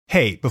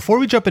Hey, before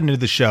we jump into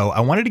the show, I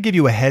wanted to give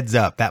you a heads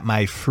up that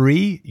my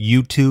free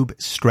YouTube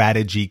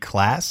strategy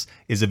class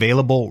is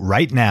available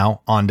right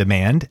now on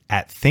demand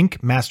at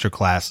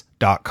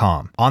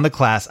thinkmasterclass.com. On the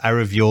class, I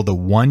reveal the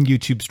one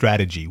YouTube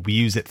strategy we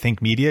use at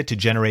Think Media to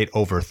generate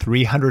over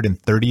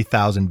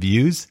 330,000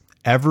 views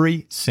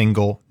every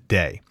single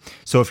day.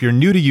 So if you're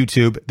new to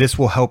YouTube, this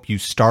will help you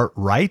start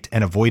right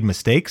and avoid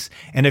mistakes.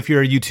 And if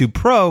you're a YouTube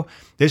pro,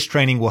 this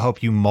training will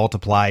help you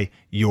multiply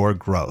your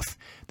growth.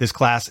 This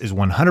class is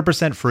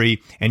 100%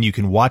 free, and you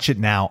can watch it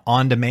now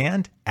on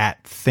demand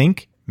at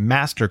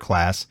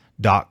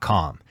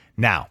thinkmasterclass.com.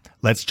 Now,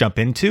 let's jump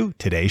into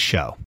today's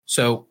show.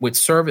 So with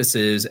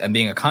services and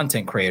being a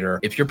content creator,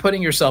 if you're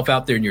putting yourself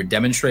out there and you're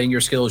demonstrating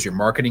your skills, you're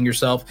marketing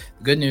yourself,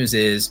 the good news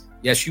is,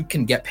 yes, you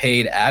can get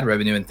paid ad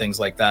revenue and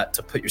things like that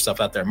to put yourself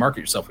out there and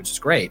market yourself, which is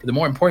great. But the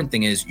more important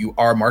thing is you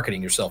are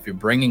marketing yourself. You're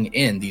bringing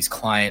in these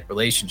client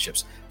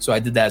relationships. So I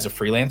did that as a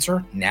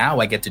freelancer. Now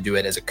I get to do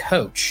it as a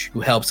coach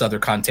who helps other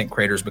content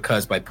creators,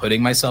 because by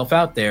putting myself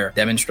out there,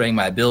 demonstrating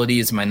my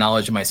abilities and my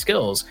knowledge and my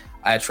skills,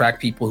 I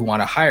attract people who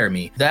want to hire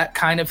me. That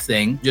kind of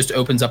thing just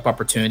opens up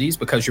opportunities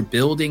because you're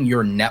building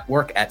your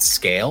network at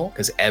scale.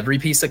 Because every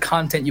piece of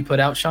content you put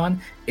out, Sean,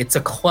 it's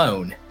a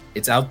clone.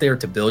 It's out there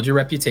to build your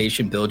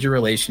reputation, build your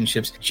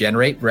relationships,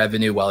 generate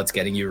revenue while it's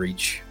getting you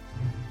reach.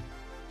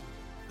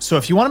 So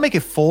if you want to make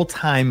a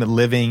full-time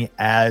living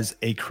as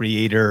a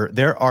creator,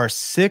 there are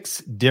 6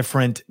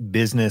 different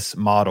business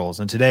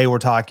models. And today we're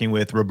talking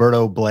with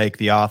Roberto Blake,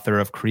 the author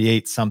of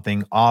Create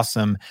Something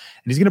Awesome. And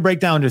he's going to break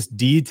down just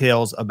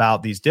details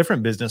about these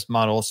different business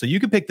models so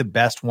you can pick the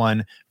best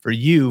one for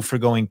you for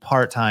going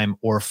part-time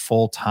or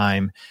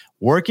full-time,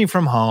 working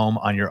from home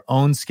on your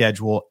own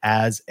schedule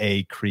as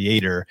a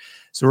creator.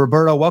 So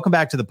Roberto, welcome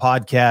back to the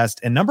podcast.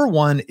 And number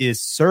one is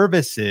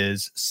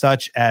services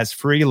such as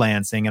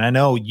freelancing. And I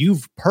know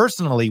you've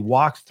personally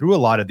walked through a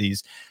lot of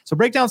these. So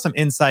break down some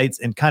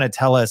insights and kind of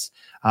tell us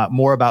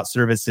more about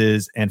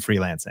services and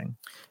freelancing.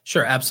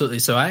 Sure, absolutely.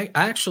 So I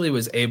actually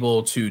was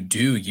able to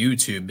do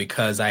YouTube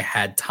because I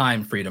had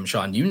time freedom,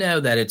 Sean. You know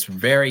that it's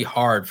very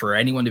hard for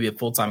anyone to be a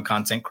full-time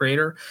content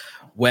creator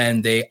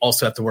when they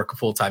also have to work a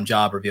full-time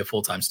job or be a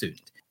full-time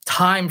student.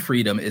 Time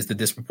freedom is the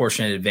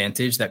disproportionate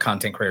advantage that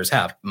content creators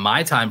have.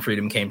 My time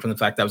freedom came from the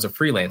fact that I was a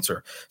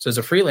freelancer. So as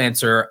a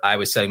freelancer, I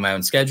was setting my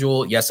own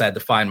schedule. Yes, I had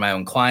to find my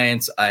own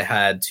clients. I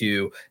had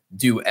to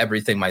do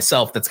everything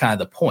myself. That's kind of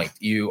the point.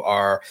 You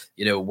are,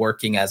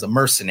 working as a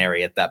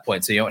mercenary at that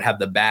point. So you don't have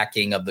the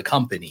backing of the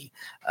company.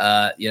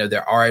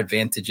 There are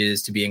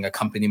advantages to being a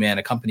company man,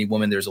 a company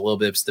woman. There's a little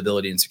bit of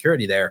stability and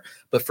security there.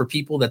 But for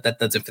people that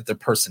doesn't fit their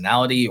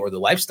personality or the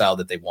lifestyle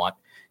that they want,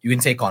 you can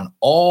take on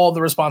all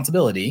the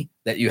responsibility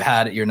that you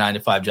had at your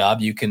 9-to-5 job.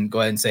 You can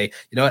go ahead and say,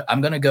 you know what,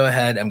 I'm going to go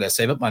ahead, I'm going to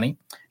save up money.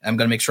 And I'm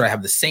going to make sure I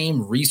have the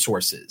same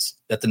resources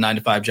that the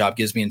 9-to-5 job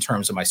gives me in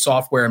terms of my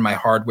software and my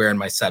hardware and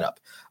my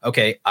setup.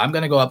 Okay, I'm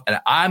going to go up and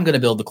I'm going to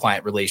build the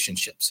client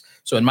relationships.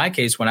 So in my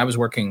case, when I was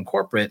working in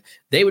corporate,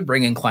 they would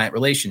bring in client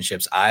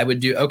relationships. I would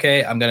do,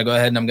 okay, I'm going to go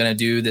ahead and I'm going to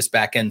do this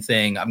back end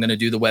thing. I'm going to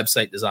do the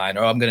website design,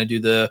 or I'm going to do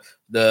the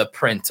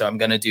print. I'm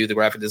going to do the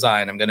graphic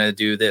design. I'm going to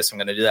do this. I'm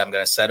going to do that. I'm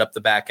going to set up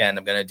the back end.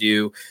 I'm going to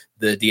do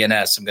the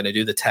DNS. I'm going to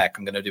do the tech.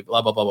 I'm going to do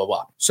blah, blah, blah, blah,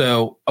 blah.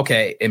 So,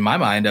 okay, in my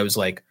mind, I was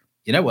like,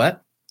 you know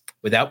what?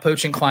 Without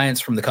poaching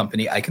clients from the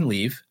company, I can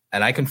leave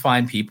and I can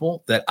find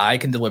people that I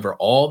can deliver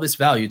all this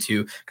value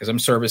to, because I'm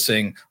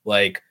servicing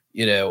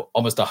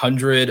almost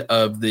 100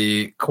 of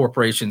the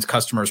corporation's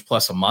customers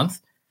plus a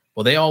month.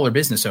 Well, they all are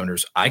business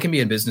owners. I can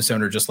be a business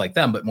owner just like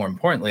them. But more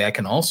importantly, I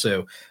can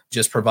also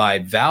just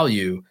provide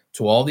value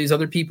to all these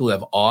other people who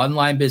have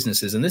online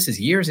businesses. And this is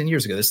years and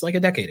years ago. This is like a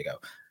decade ago.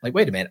 Like,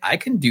 wait a minute, I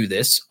can do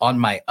this on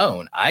my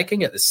own. I can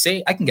get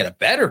a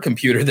better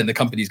computer than the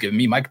company's giving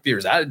me. My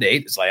computer's out of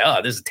date. It's like,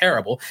 oh, this is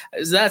terrible.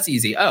 That's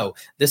easy. Oh,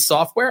 this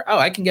software. Oh,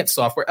 I can get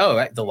software.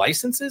 Oh, the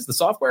licenses, the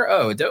software.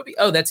 Oh, Adobe.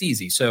 Oh, that's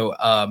easy. So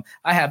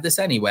I have this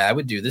anyway. I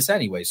would do this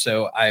anyway.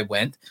 So I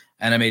went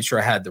and I made sure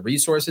I had the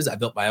resources. I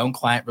built my own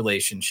client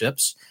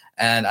relationships.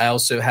 And I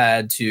also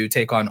had to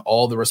take on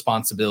all the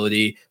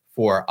responsibility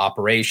for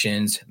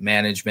operations,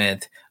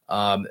 management,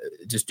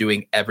 just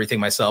doing everything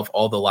myself,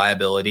 all the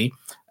liability.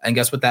 And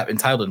guess what that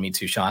entitled me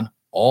to, Sean?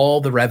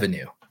 All the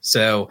revenue.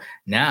 So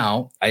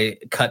now I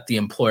cut the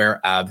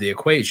employer out of the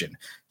equation.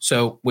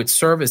 So with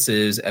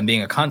services and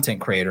being a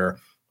content creator,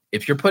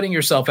 if you're putting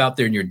yourself out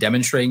there and you're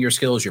demonstrating your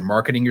skills, you're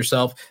marketing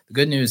yourself, the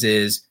good news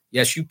is,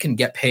 yes, you can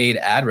get paid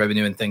ad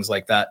revenue and things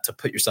like that to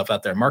put yourself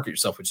out there and market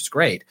yourself, which is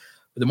great.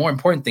 But the more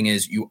important thing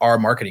is you are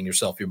marketing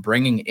yourself. You're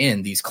bringing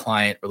in these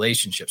client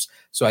relationships.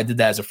 So I did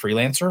that as a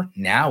freelancer.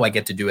 Now I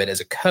get to do it as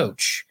a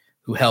coach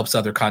who helps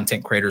other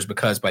content creators,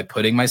 because by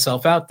putting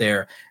myself out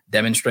there,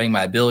 demonstrating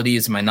my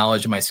abilities and my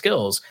knowledge and my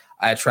skills,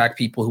 I attract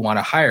people who want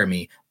to hire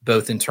me,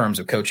 both in terms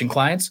of coaching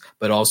clients,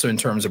 but also in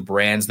terms of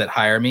brands that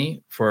hire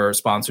me for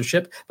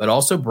sponsorship, but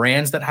also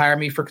brands that hire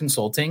me for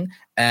consulting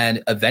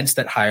and events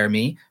that hire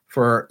me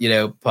for,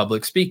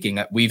 public speaking.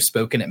 We've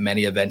spoken at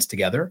many events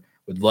together.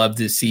 Would love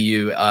to see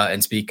you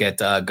and speak at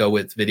Go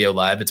With Video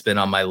Live. It's been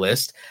on my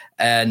list.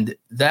 And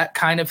that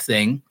kind of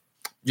thing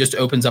just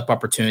opens up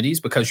opportunities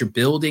because you're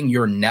building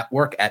your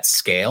network at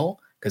scale.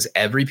 Because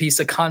every piece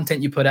of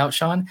content you put out,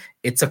 Sean,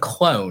 it's a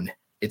clone.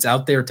 It's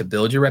out there to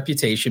build your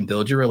reputation,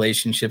 build your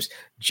relationships,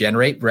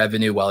 generate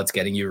revenue while it's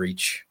getting you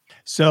reach.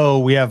 So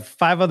we have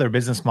 5 other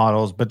business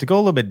models, but to go a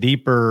little bit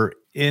deeper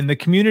in the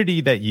community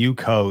that you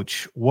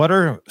coach, what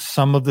are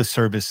some of the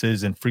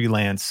services and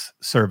freelance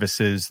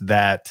services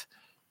that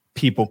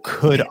people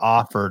could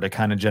offer to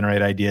kind of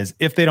generate ideas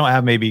if they don't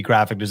have maybe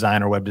graphic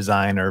design or web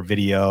design or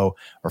video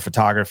or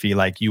photography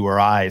like you or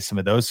I, some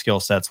of those skill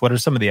sets? What are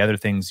some of the other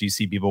things you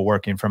see people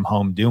working from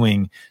home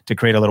doing to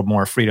create a little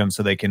more freedom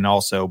so they can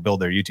also build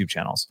their YouTube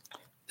channels?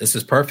 This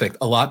is perfect.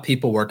 A lot of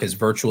people work as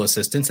virtual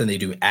assistants and they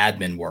do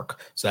admin work.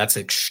 So that's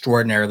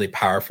extraordinarily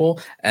powerful.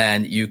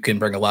 And you can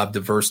bring a lot of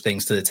diverse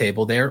things to the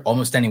table there.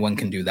 Almost anyone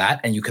can do that.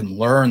 And you can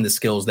learn the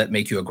skills that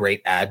make you a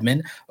great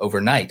admin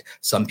overnight.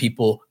 Some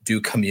people do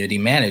community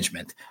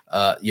management.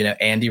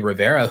 Andy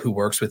Rivera, who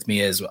works with me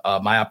as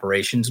my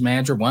operations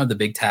manager, one of the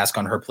big tasks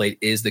on her plate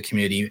is the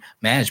community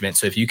management.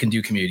 So if you can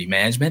do community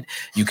management,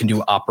 you can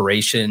do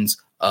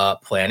operations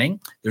planning.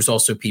 There's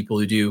also people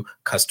who do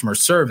customer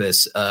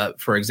service.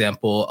 For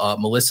example,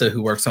 Melissa,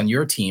 who works on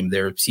your team,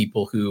 there are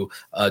people who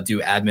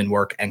do admin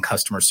work and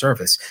customer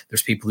service.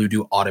 There's people who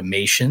do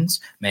automations,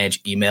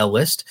 manage email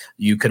list.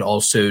 You could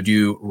also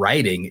do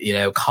writing.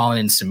 Colin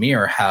and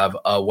Samir have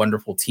a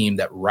wonderful team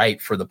that write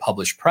for the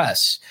published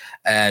press,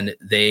 and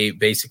they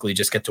basically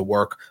just get to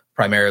work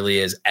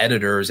primarily as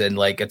editors and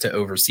get to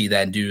oversee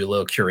that and do a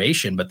little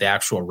curation, but the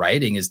actual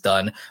writing is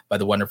done by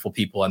the wonderful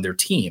people on their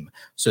team.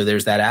 So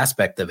there's that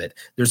aspect of it.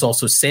 There's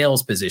also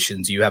sales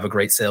positions. You have a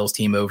great sales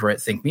team over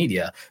at Think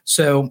Media.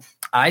 So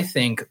I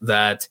think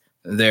that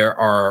there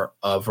are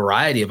a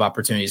variety of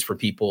opportunities for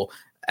people,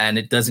 and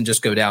it doesn't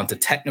just go down to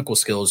technical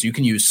skills. You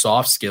can use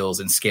soft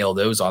skills and scale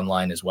those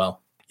online as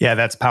well. Yeah,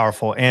 that's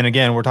powerful. And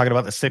again, we're talking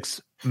about the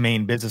 6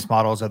 main business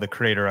models of the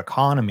creator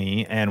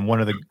economy. And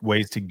one of the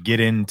ways to get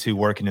into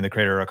working in the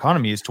creator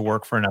economy is to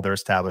work for another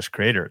established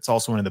creator. It's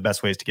also one of the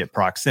best ways to get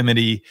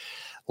proximity,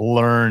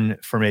 learn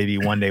for maybe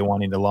one day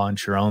wanting to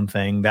launch your own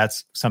thing.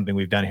 That's something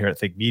we've done here at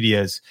Think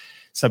Media. Is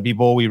some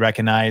people we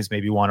recognize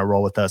maybe want to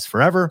roll with us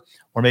forever,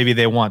 or maybe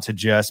they want to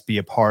just be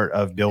a part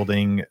of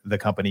building the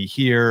company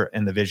here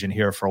and the vision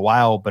here for a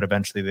while, but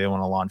eventually they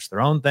want to launch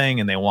their own thing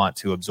and they want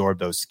to absorb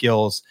those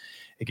skills.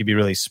 It could be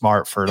really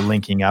smart for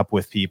linking up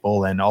with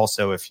people. And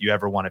also, if you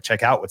ever want to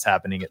check out what's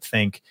happening at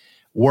Think,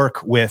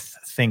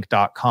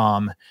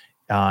 workwiththink.com,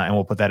 and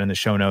we'll put that in the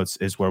show notes,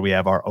 is where we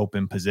have our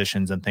open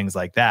positions and things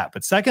like that.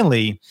 But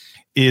secondly,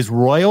 is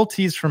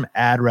royalties from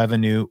ad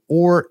revenue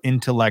or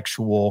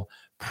intellectual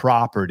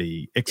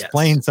property.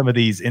 Explain some of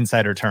these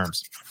insider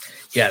terms.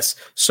 Yes.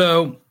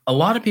 So a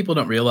lot of people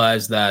don't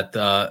realize that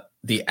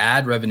the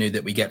ad revenue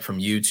that we get from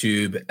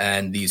YouTube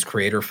and these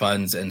creator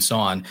funds and so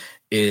on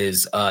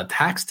is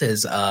taxed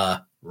as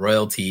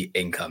royalty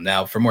income.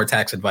 Now, for more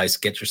tax advice,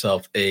 get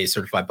yourself a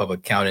certified public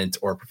accountant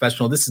or a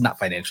professional. This is not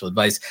financial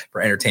advice,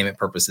 for entertainment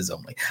purposes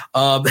only.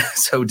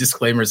 So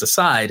disclaimers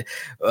aside,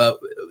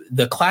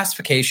 the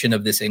classification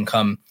of this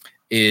income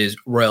is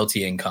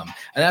royalty income.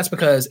 And that's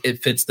because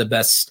it fits the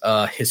best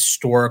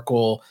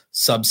historical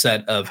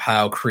subset of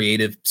how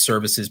creative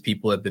services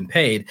people have been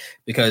paid.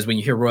 Because when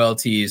you hear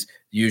royalties,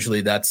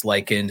 usually that's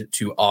likened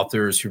to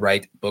authors who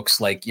write books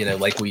like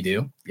we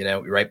do. We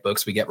write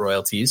books, we get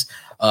royalties.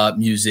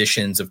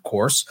 Musicians, of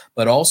course,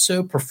 but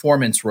also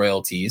performance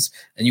royalties.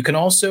 And you can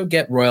also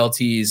get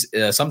royalties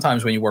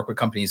sometimes when you work with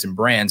companies and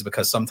brands,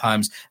 because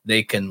sometimes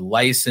they can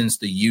license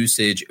the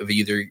usage of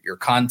either your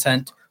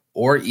content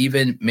or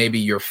even maybe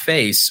your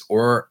face,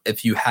 or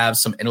if you have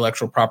some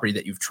intellectual property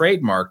that you've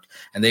trademarked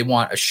and they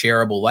want a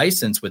shareable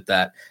license with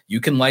that,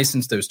 you can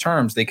license those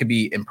terms. They could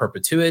be in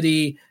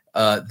perpetuity.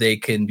 They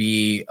can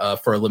be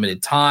for a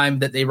limited time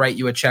that they write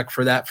you a check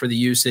for that, for the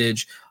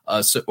usage.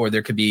 Or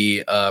there could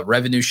be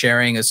revenue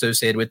sharing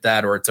associated with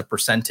that, or it's a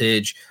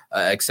percentage,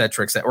 et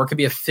cetera, or it could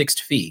be a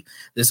fixed fee.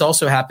 This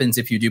also happens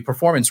if you do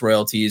performance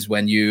royalties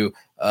when you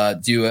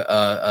do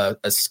a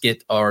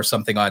skit or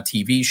something on a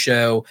TV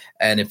show.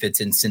 And if it's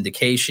in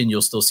syndication,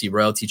 you'll still see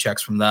royalty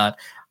checks from that.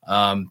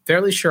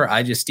 Fairly sure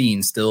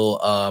iJustine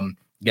still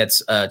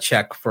gets a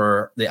check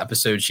for the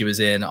episode she was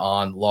in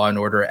on Law and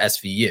Order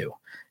SVU.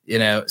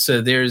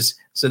 So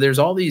there's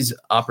all these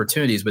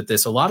opportunities with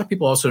this. A lot of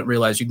people also don't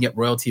realize you can get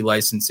royalty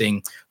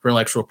licensing for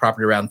intellectual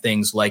property around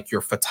things like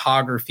your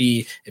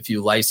photography, if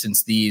you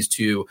license these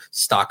to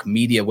stock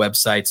media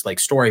websites like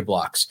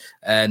Storyblocks.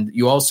 And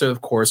you also,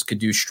 of course, could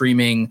do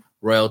streaming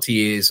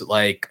royalties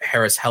like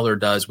Harris Heller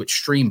does with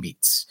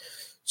StreamBeats.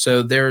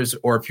 So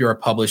or if you're a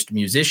published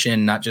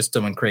musician, not just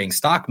someone creating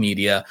stock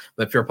media,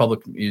 but if you're a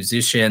public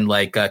musician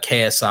like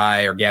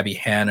KSI or Gabby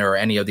Hanna or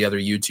any of the other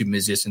YouTube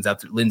musicians out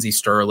there, Lindsey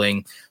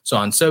Sterling, so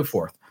on and so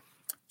forth.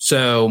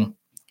 So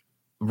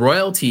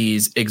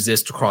royalties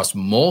exist across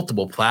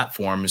multiple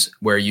platforms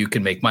where you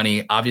can make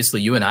money.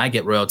 Obviously, you and I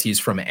get royalties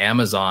from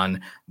Amazon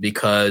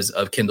because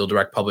of Kindle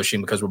Direct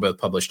Publishing, because we're both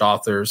published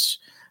authors.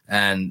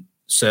 And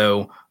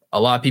so A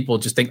lot of people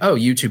just think, oh,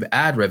 YouTube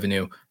ad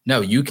revenue.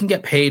 No, you can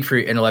get paid for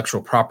your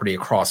intellectual property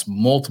across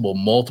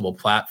multiple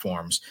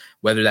platforms,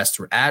 whether that's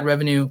through ad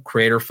revenue,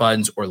 creator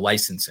funds, or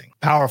licensing.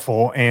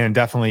 Powerful, and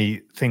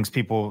definitely things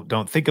people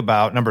don't think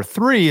about. Number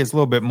 3 is a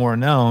little bit more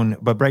known,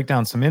 but break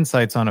down some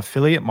insights on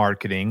affiliate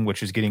marketing,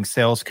 which is getting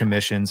sales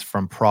commissions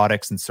from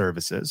products and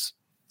services.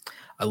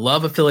 I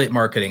love affiliate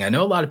marketing. I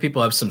know a lot of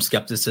people have some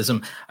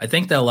skepticism. I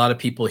think that a lot of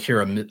people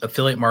hear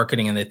affiliate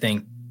marketing and they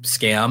think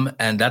scam,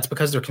 and that's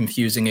because they're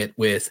confusing it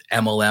with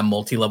MLM,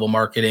 multi-level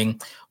marketing,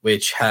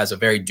 which has a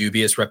very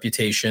dubious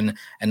reputation.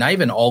 And not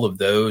even all of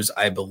those,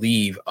 I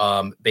believe,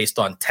 based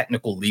on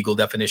technical legal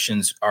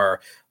definitions, are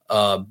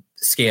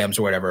scams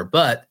or whatever.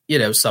 But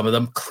some of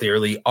them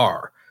clearly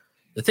are.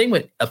 The thing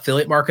with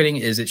affiliate marketing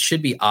is it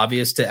should be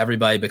obvious to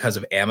everybody because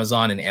of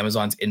Amazon and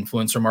Amazon's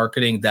influencer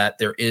marketing that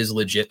there is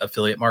legit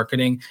affiliate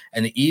marketing.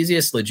 And the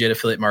easiest legit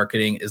affiliate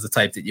marketing is the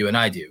type that you and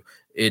I do.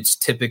 It's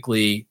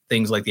typically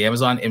things like the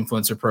Amazon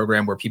influencer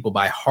program where people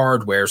buy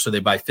hardware. So they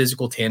buy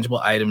physical, tangible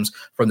items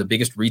from the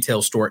biggest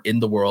retail store in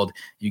the world.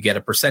 You get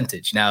a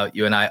percentage. Now,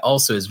 you and I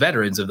also, as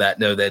veterans of that,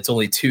 know that it's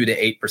only 2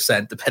 to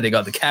 8% depending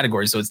on the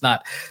category. So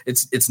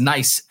it's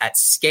nice at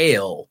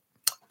scale.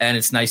 And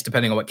it's nice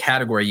depending on what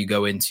category you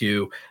go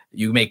into.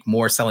 You make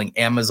more selling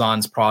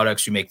Amazon's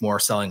products. You make more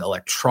selling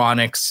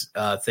electronics,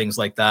 things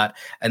like that.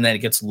 And then it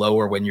gets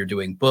lower when you're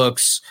doing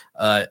books.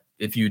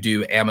 If you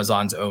do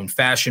Amazon's own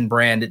fashion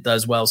brand, it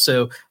does well.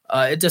 So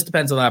it just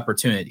depends on the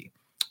opportunity.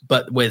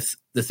 But with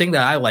the thing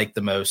that I like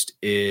the most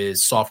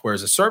is software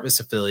as a service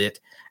affiliate.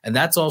 And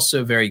that's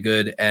also very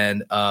good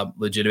and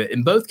legitimate.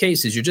 In both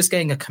cases, you're just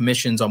getting a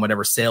commissions on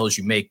whatever sales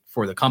you make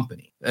for the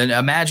company. And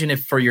imagine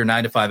if for your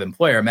 9-to-5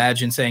 employer,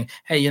 imagine saying,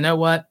 hey, you know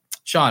what,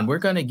 Sean, we're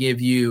going to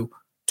give you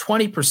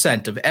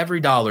 20% of every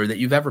dollar that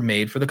you've ever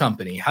made for the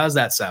company. How's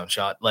that sound,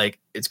 Sean? Like,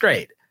 it's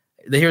great.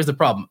 Here's the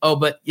problem. Oh,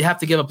 but you have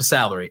to give up a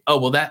salary. Oh,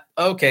 well,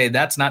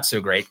 that's not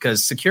so great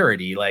because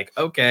security,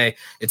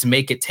 it's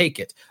make it, take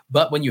it.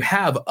 But when you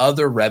have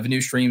other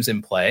revenue streams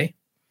in play,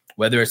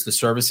 whether it's the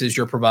services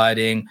you're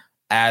providing,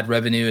 ad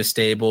revenue is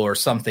stable or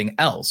something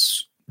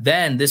else,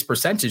 then this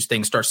percentage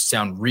thing starts to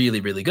sound really,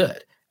 really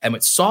good. And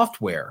with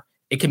software,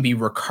 it can be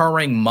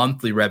recurring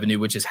monthly revenue,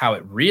 which is how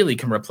it really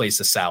can replace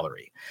a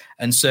salary.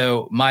 And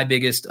so my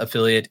biggest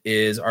affiliate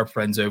is our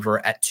friends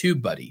over at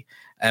TubeBuddy.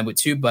 And with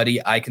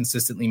TubeBuddy, I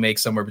consistently make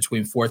somewhere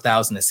between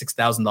 $4,000 to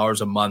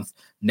 $6,000 a month,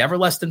 never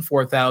less than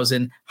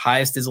 $4,000.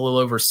 Highest is a little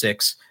over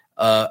 $6,000.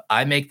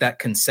 I make that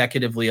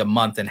consecutively a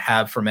month and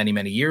have for many,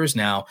 many years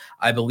now.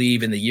 I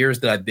believe in the years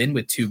that I've been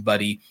with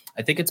TubeBuddy,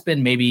 I think it's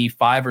been maybe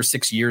 5 or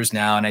 6 years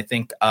now. And I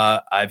think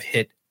I've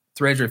hit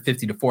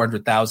 $350,000 to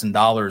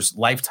 $400,000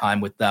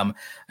 lifetime with them.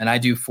 And I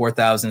do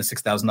 $4,000 to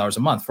 $6,000 a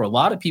month. For a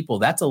lot of people,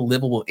 that's a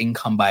livable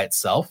income by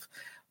itself.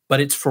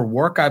 But it's for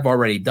work I've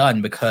already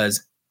done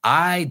because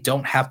I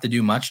don't have to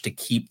do much to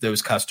keep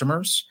those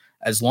customers.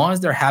 As long as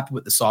they're happy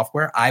with the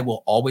software, I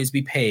will always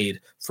be paid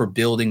for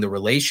building the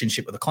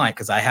relationship with the client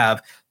because I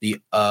have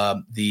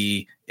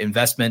the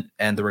investment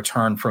and the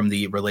return from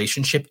the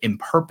relationship in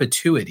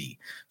perpetuity.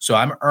 So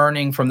I'm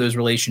earning from those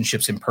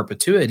relationships in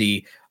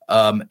perpetuity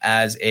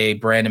as a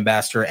brand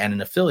ambassador and an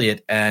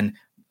affiliate and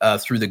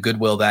through the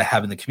goodwill that I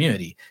have in the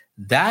community.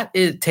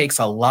 It takes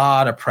a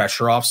lot of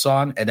pressure off,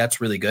 Son, and that's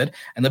really good.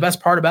 And the best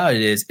part about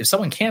it is if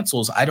someone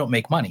cancels, I don't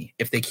make money.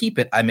 If they keep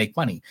it, I make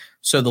money.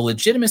 So the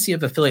legitimacy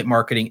of affiliate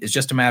marketing is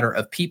just a matter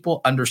of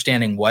people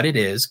understanding what it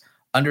is,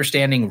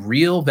 understanding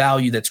real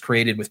value that's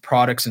created with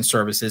products and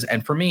services.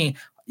 And for me,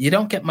 you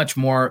don't get much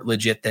more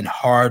legit than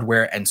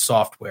hardware and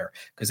software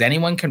because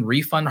anyone can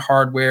refund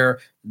hardware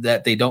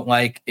that they don't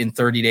like in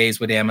 30 days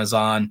with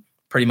Amazon.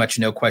 Pretty much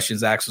no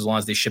questions asked as long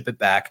as they ship it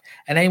back.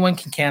 And anyone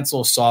can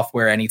cancel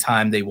software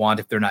anytime they want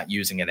if they're not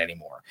using it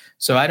anymore.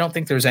 So I don't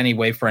think there's any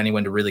way for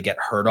anyone to really get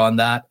hurt on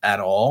that at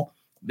all.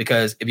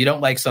 Because if you don't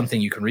like something,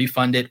 you can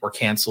refund it or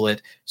cancel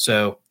it.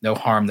 So no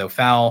harm, no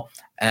foul.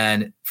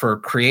 And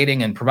for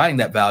creating and providing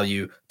that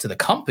value to the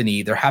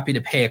company, they're happy to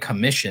pay a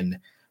commission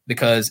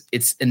because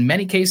it's in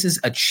many cases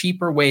a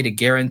cheaper way to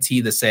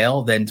guarantee the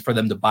sale than for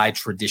them to buy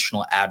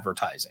traditional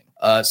advertising.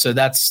 So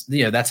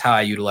that's how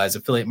I utilize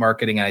affiliate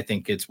marketing. And I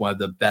think it's one of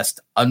the best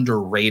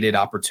underrated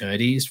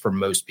opportunities for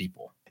most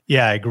people.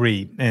 Yeah, I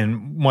agree.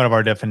 And one of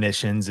our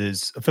definitions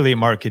is affiliate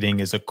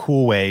marketing is a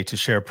cool way to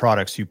share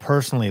products you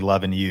personally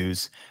love and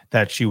use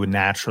that you would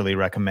naturally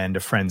recommend to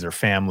friends or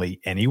family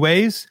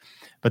anyways,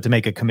 but to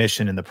make a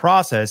commission in the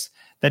process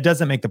that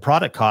doesn't make the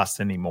product cost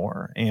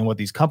anymore. And what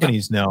these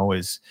companies know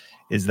is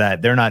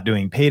that they're not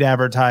doing paid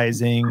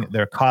advertising.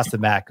 Their cost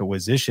of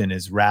acquisition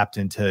is wrapped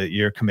into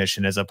your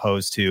commission as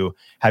opposed to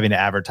having to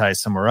advertise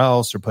somewhere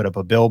else or put up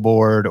a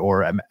billboard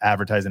or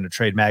advertise in a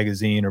trade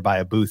magazine or buy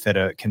a booth at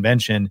a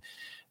convention.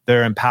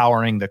 They're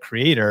empowering the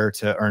creator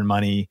to earn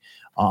money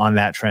on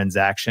that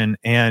transaction.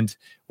 And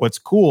what's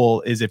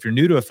cool is if you're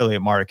new to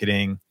affiliate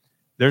marketing,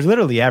 there's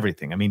literally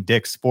everything. I mean,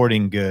 Dick's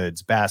Sporting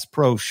Goods, Bass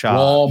Pro Shop,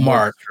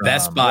 Walmart,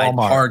 Best Buy,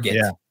 Target,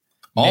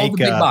 all the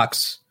big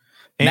box,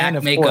 and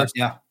Mac makeup,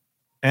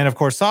 And of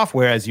course,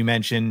 software, as you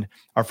mentioned,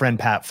 our friend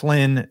Pat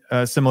Flynn,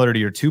 similar to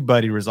your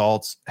TubeBuddy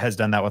results, has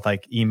done that with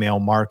like email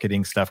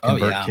marketing stuff,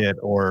 ConvertKit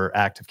or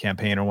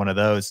ActiveCampaign or one of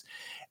those.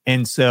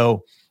 And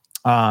so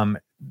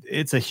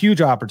it's a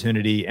huge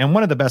opportunity and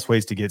one of the best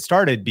ways to get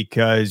started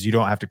because you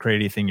don't have to create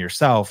anything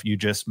yourself. You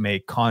just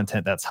make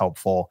content that's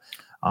helpful.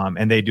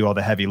 And they do all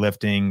the heavy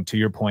lifting, to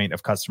your point,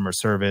 of customer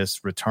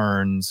service,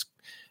 returns,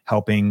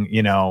 helping,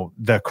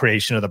 the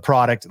creation of the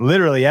product,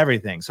 literally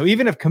everything. So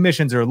even if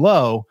commissions are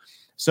low,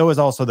 so is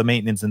also the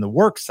maintenance and the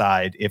work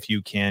side if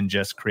you can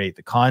just create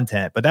the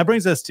content. But that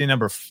brings us to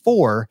number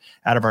 4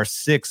 out of our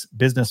 6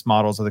 business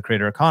models of the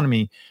creator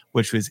economy,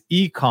 which was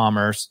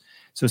e-commerce.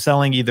 So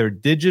selling either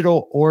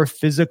digital or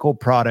physical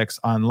products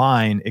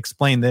online.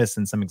 Explain this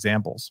in some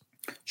examples.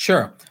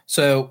 Sure.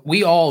 So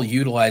we all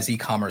utilize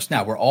e-commerce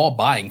now. We're all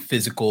buying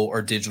physical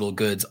or digital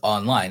goods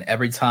online.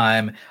 Every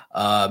time,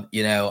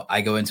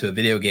 I go into a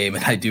video game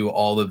and I do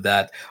all of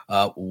that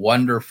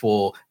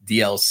wonderful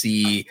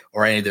DLC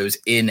or any of those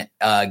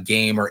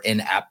in-game or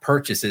in-app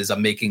purchases,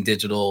 I'm making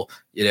digital,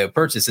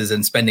 purchases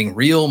and spending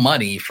real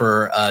money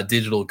for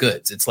digital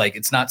goods. It's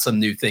not some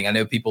new thing. I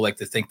know people like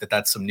to think that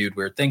that's some new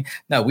weird thing.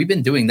 No, we've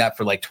been doing that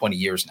for like 20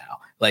 years now.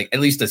 Like at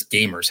least as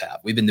gamers have,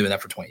 we've been doing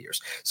that for 20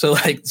 years. So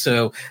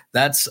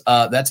that's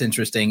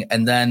interesting.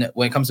 And then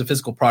when it comes to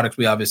physical products,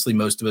 we obviously,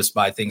 most of us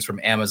buy things from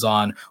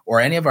Amazon or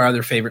any of our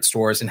other favorite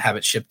stores and have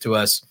it shipped to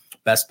us.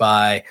 Best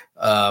Buy,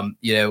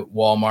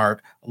 Walmart.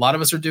 A lot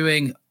of us are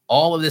doing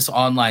all of this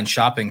online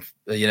shopping,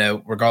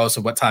 regardless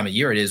of what time of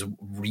year it is,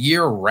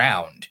 year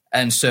round.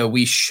 And so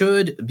we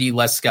should be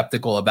less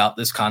skeptical about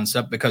this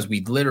concept because we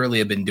literally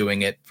have been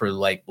doing it for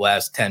like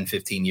last 10,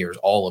 15 years,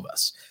 all of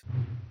us.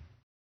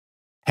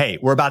 Hey,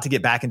 we're about to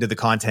get back into the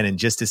content in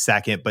just a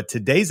second, but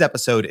today's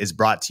episode is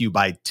brought to you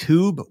by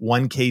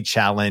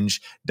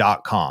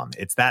Tube1KChallenge.com.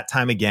 It's that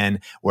time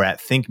again. We're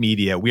at Think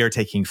Media. We are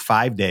taking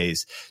 5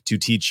 days to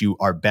teach you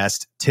our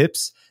best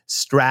tips,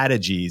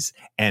 strategies,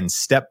 and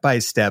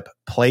step-by-step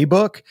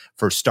playbook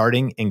for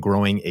starting and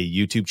growing a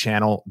YouTube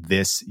channel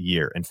this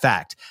year. In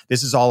fact,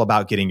 this is all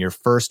about getting your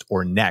first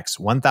or next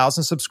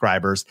 1,000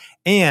 subscribers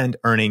and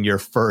earning your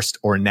first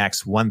or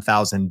next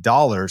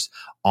 $1,000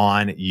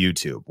 on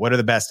YouTube. What are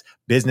the best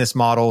business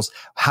models?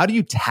 How do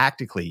you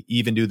tactically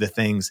even do the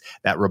things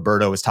that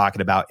Roberto was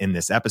talking about in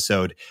this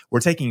episode?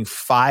 We're taking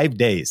 5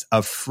 days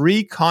of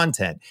free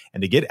content,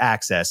 and to get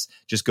access,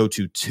 just go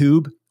to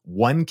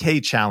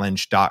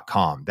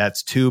Tube1KChallenge.com.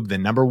 That's Tube, the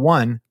number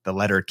 1, the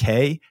letter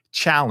K,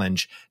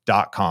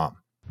 challenge.com.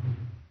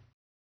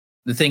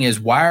 The thing is,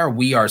 why are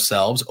we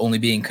ourselves only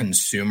being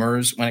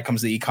consumers when it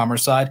comes to the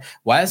e-commerce side?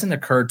 Why hasn't it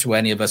occurred to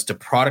any of us to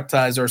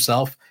productize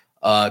ourselves,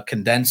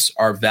 condense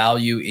our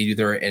value,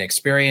 either in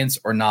experience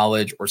or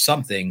knowledge or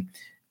something,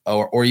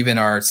 or even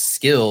our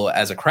skill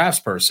as a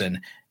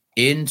craftsperson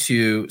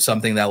into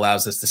something that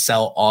allows us to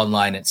sell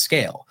online at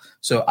scale?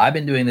 So I've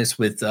been doing this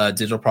with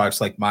digital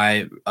products like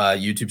my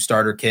YouTube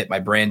starter kit, my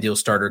brand deal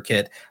starter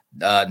kit,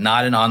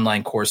 not an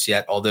online course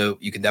yet, although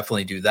you can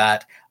definitely do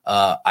that.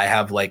 I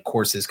have like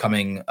courses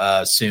coming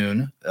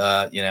soon,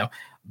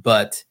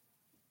 but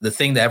the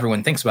thing that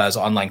everyone thinks about is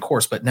online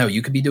course, but no,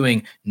 you could be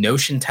doing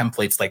Notion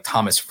templates like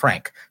Thomas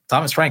Frank.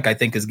 Thomas Frank, I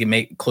think, is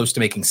close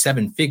to making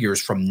 7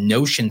 figures from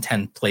Notion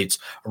templates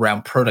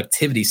around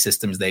productivity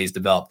systems that he's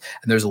developed.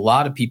 And there's a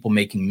lot of people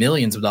making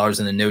millions of dollars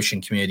in the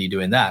Notion community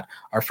doing that.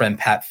 Our friend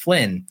Pat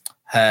Flynn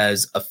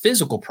has a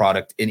physical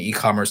product in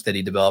e-commerce that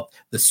he developed,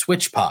 the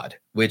SwitchPod,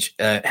 which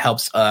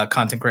helps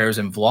content creators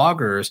and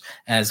vloggers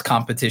as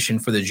competition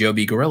for the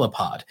Joby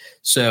GorillaPod.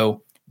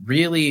 So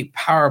really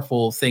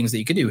powerful things that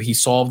you could do. He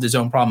solved his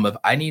own problem of,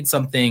 I need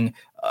something,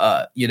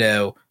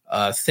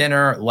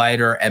 thinner,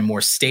 lighter, and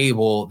more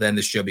stable than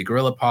this Joby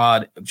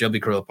GorillaPod. Joby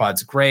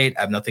GorillaPod's great.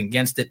 I have nothing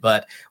against it,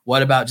 but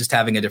what about just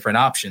having a different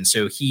option?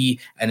 So he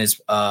and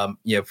his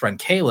friend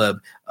Caleb,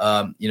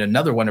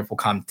 another wonderful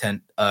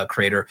content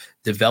creator,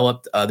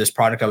 developed this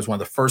product. I was one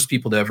of the first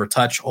people to ever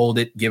touch, hold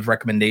it, give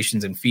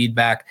recommendations and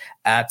feedback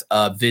at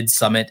Vid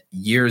Summit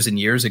years and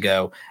years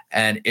ago.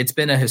 And it's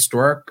been a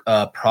historic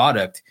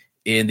product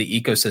in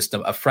the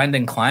ecosystem. A friend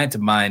and client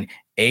of mine,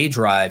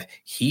 A-Drive,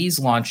 he's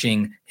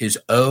launching his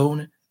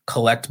own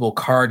collectible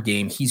card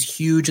game. He's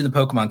huge in the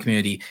Pokemon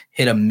community,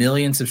 hit 1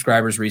 million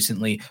subscribers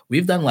recently.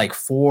 We've done like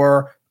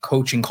 4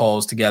 coaching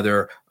calls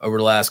together over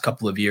the last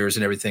couple of years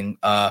and everything.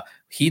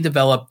 He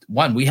developed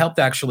one. We helped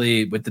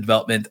actually with the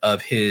development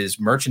of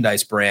his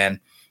merchandise brand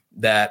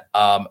that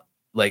I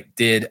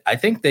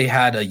think they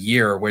had a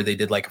year where they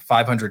did like a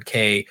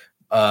 500K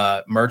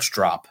merch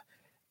drop.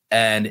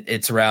 And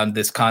it's around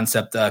this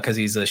concept because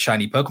he's a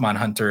shiny Pokemon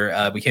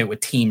hunter. We came up with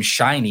Team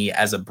Shiny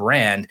as a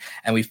brand,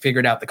 and we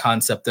figured out the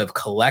concept of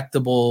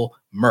collectible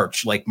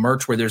merch, like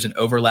merch where there's an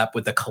overlap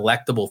with a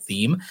collectible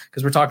theme,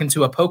 because we're talking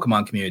to a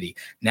Pokemon community.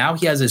 Now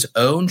he has his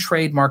own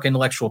trademark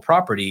intellectual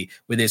property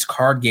with his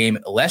card game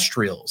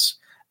Elestrials.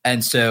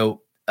 And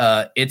so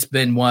it's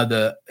been one of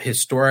the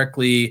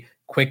historically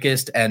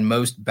quickest and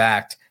most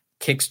backed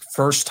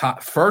first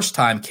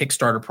time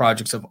Kickstarter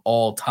projects of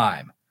all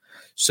time.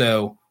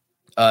 So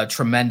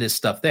tremendous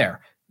stuff there.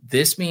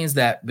 This means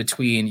that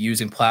between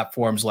using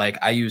platforms like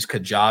I use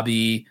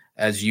Kajabi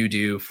as you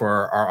do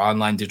for our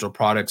online digital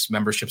products,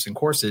 memberships, and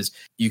courses,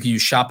 you can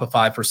use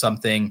Shopify for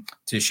something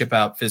to ship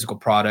out physical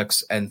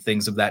products and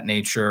things of that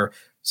nature.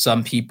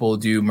 Some people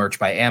do merch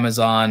by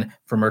Amazon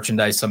for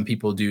merchandise. Some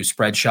people do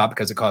Spreadshop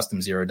because it costs them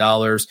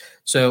 $0.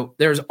 So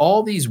there's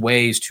all these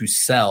ways to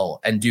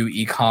sell and do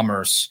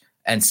e-commerce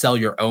and sell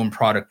your own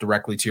product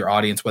directly to your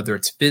audience, whether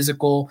it's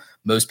physical.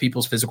 Most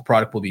people's physical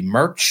product will be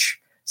merch.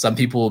 Some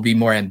people will be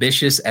more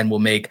ambitious and will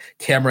make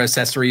camera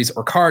accessories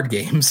or card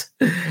games.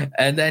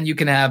 And then you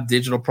can have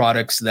digital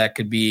products that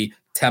could be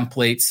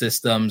template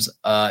systems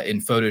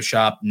in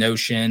Photoshop,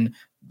 Notion,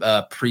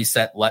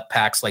 preset let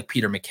packs like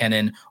Peter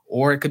McKinnon,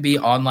 or it could be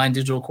online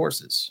digital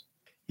courses.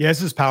 Yeah,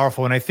 this is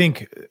powerful. And I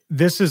think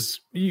this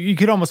is, you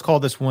could almost call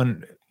this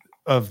one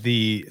of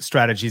the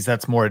strategies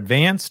that's more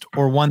advanced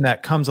or one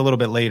that comes a little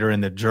bit later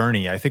in the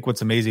journey. I think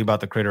what's amazing about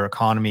the creator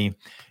economy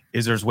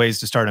is there's ways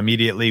to start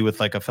immediately with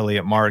like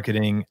affiliate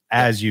marketing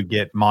as you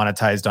get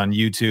monetized on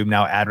YouTube.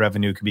 Now ad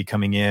revenue could be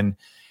coming in.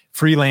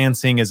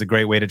 Freelancing is a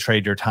great way to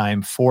trade your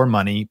time for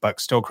money, but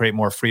still create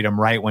more freedom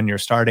right when you're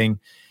starting.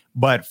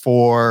 But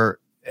for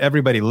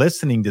everybody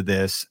listening to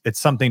this,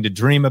 it's something to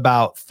dream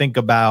about, think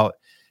about.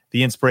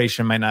 The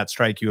inspiration might not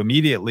strike you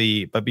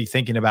immediately, but be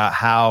thinking about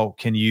how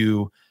can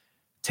you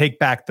take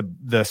back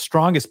the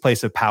strongest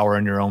place of power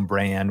in your own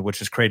brand,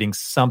 which is creating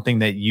something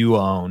that you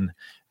own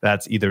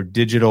that's either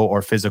digital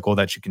or physical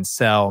that you can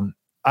sell.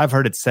 I've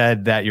heard it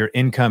said that your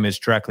income is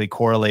directly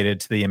correlated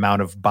to the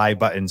amount of buy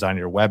buttons on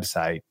your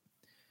website,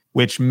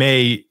 which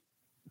may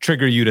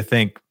trigger you to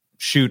think,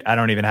 shoot, I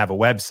don't even have a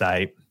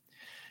website.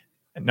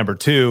 And number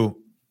two,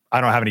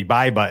 I don't have any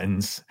buy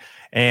buttons.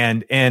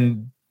 And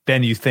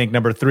then you think,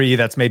 number three,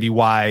 that's maybe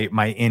why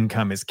my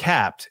income is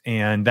capped.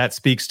 And that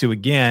speaks to,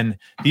 again,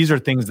 these are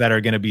things that are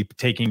going to be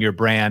taking your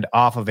brand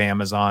off of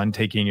Amazon,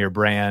 taking your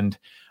brand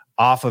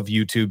off of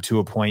YouTube to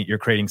a point. You're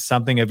creating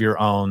something of your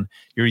own.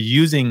 You're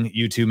using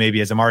YouTube maybe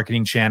as a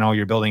marketing channel.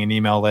 You're building an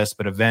email list,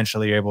 but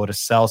eventually you're able to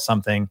sell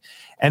something.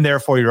 And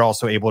therefore, you're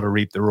also able to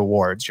reap the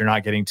rewards. You're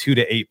not getting 2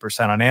 to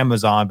 8% on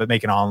Amazon, but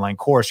make an online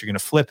course. You're going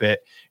to flip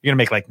it. You're going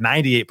to make like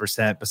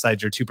 98%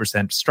 besides your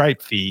 2%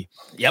 Stripe fee.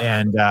 Yep.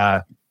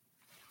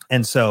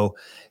 And so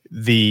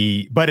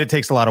but it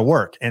takes a lot of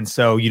work. And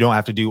so you don't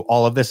have to do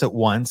all of this at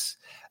once.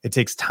 It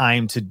takes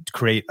time to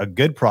create a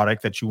good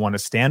product that you want to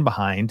stand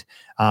behind,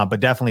 but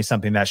definitely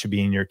something that should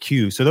be in your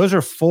queue. So those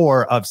are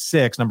 4 of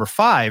 6. Number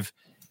 5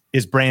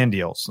 is brand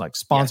deals, like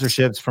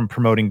sponsorships from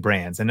promoting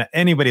brands. And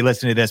anybody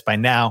listening to this by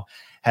now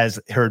has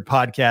heard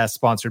podcasts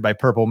sponsored by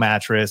Purple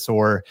Mattress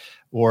or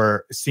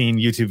seen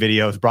YouTube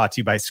videos brought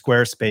to you by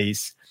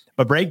Squarespace.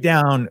 But break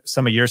down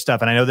some of your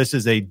stuff. And I know this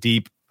is a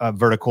deep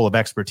vertical of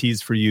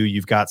expertise for you.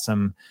 You've got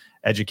some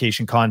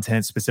education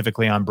content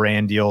specifically on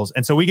brand deals.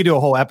 And so we could do a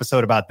whole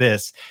episode about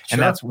this. Sure.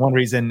 And that's one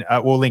reason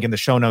we'll link in the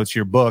show notes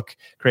your book,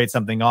 Create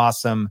Something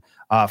Awesome,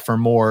 for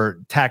more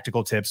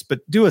tactical tips, but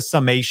do a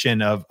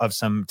summation of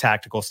some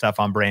tactical stuff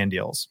on brand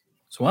deals.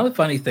 So one of the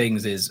funny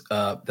things is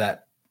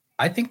that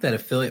I think that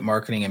affiliate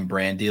marketing and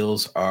brand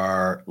deals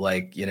are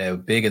like,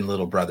 big and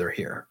little brother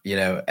here,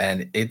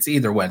 and it's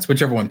either one. It's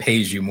whichever one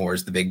pays you more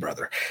is the big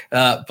brother.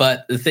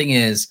 But the thing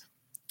is,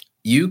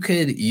 you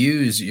could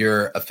use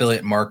your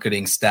affiliate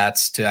marketing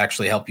stats to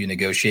actually help you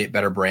negotiate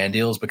better brand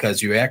deals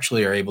because you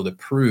actually are able to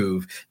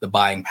prove the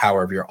buying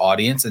power of your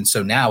audience. And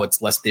so now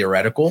it's less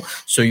theoretical.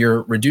 So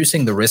you're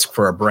reducing the risk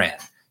for a brand.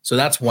 So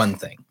that's one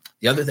thing.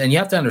 The other thing, you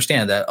have to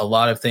understand that a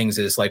lot of things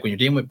is like when you're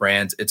dealing with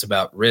brands, it's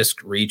about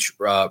risk, reach,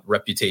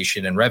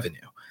 reputation, and revenue.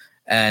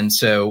 And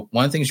so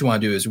one of the things you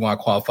want to do is you want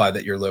to qualify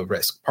that you're low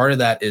risk. Part of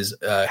that is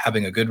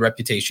having a good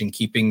reputation,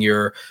 keeping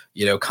your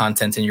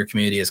content in your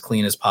community as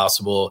clean as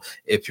possible.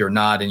 If you're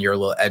not and you're a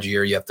little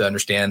edgier, you have to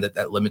understand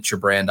that limits your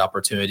brand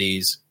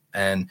opportunities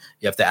and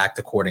you have to act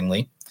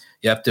accordingly.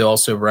 You have to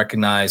also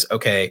recognize,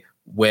 okay,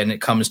 when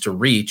it comes to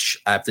reach,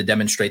 I have to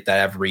demonstrate that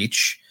I have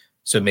reach.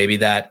 So maybe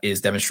that is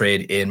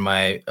demonstrated in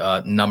my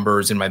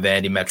numbers, in my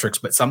vanity metrics,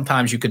 but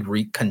sometimes you could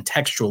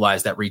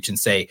recontextualize that reach and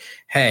say,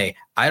 hey,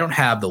 I don't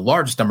have the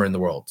largest number in the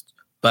world,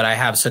 but I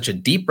have such a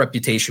deep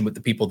reputation with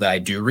the people that I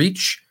do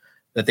reach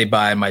that they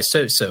buy my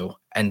so.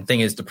 And the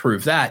thing is, to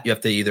prove that, you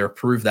have to either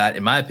prove that,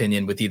 in my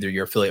opinion, with either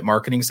your affiliate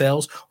marketing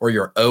sales or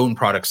your own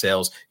product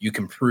sales. You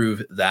can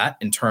prove that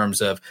in terms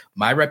of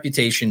my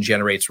reputation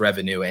generates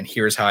revenue, and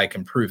here's how I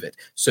can prove it.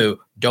 So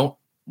don't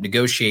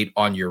negotiate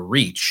on your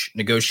reach,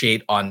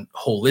 negotiate on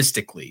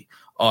holistically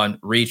on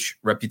reach,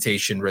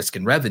 reputation, risk,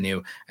 and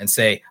revenue, and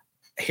say,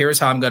 here's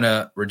how I'm going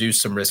to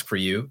reduce some risk for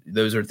you.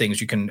 Those are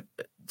things you can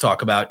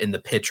talk about in the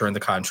pitch or in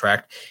the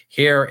contract.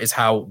 Here is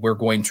how we're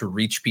going to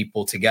reach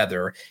people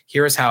together.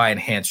 Here is how I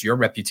enhance your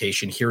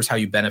reputation. Here's how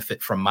you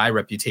benefit from my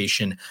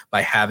reputation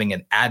by having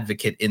an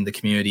advocate in the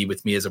community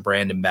with me as a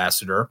brand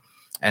ambassador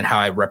and how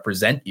I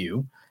represent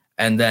you.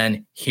 And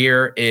then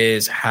here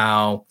is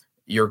how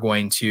you're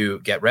going to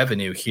get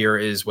revenue. Here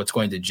is what's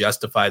going to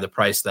justify the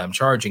price that I'm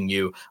charging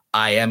you.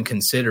 I am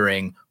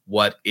considering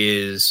what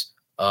is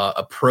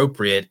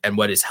appropriate and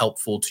what is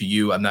helpful to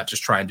you. I'm not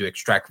just trying to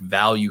extract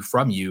value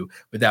from you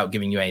without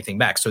giving you anything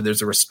back. So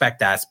there's a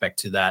respect aspect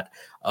to that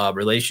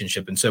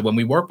relationship. And so when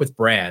we work with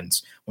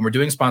brands, when we're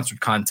doing sponsored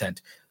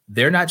content,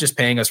 they're not just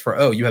paying us for,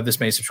 oh, you have this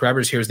many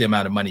subscribers, here's the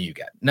amount of money you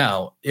get.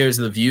 No, here's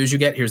the views you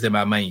get, here's the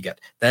amount of money you get.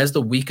 That is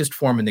the weakest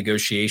form of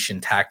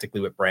negotiation tactically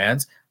with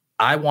brands.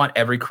 I want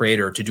every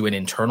creator to do an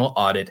internal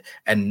audit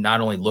and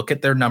not only look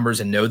at their numbers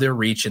and know their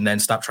reach and then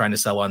stop trying to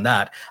sell on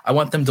that. I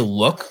want them to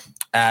look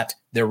at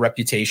their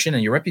reputation,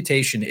 and your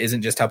reputation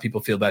isn't just how people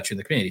feel about you in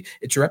the community.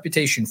 It's your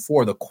reputation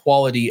for the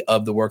quality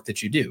of the work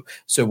that you do.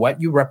 So what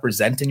you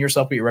represent in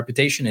yourself, what your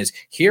reputation is,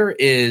 here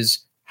is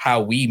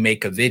how we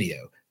make a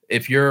video.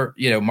 If you're,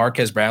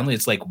 Marques Brownlee,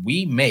 it's like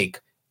we make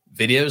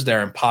videos that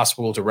are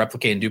impossible to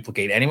replicate and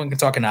duplicate. Anyone can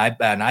talk an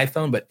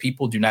iPhone, but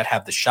people do not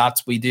have the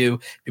shots we do.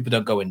 People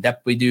don't go in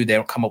depth we do. They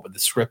don't come up with the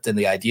script and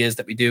the ideas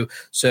that we do.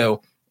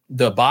 So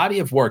the body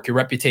of work, your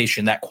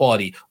reputation, that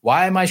quality.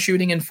 Why am I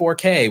shooting in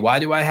 4K? Why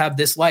do I have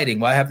this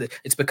lighting? Why have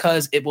It's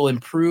because it will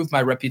improve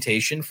my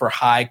reputation for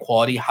high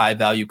quality, high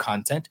value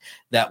content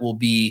that will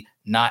be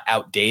not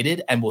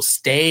outdated and will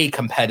stay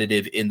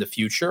competitive in the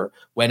future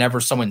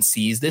whenever someone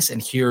sees this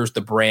and hears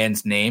the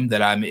brand's name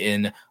that I'm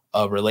in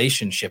a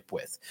relationship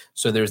with.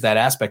 So there's that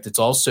aspect. It's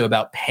also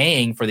about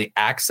paying for the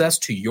access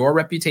to your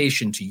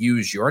reputation to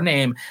use your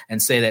name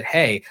and say that,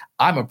 hey,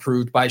 I'm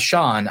approved by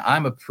Sean,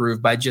 I'm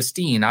approved by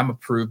Justine, I'm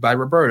approved by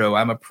Roberto,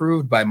 I'm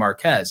approved by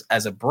Marques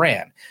as a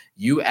brand.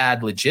 You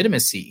add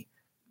legitimacy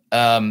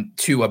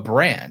to a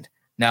brand.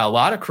 Now, a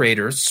lot of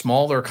creators,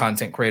 smaller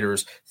content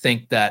creators,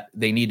 think that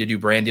they need to do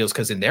brand deals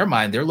because in their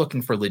mind, they're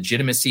looking for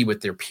legitimacy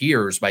with their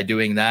peers by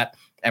doing that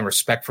and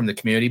respect from the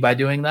community by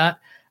doing that.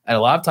 And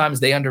a lot of times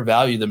they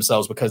undervalue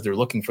themselves because they're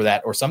looking for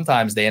that. Or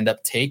sometimes they end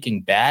up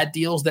taking bad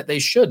deals that they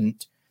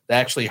shouldn't, that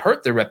actually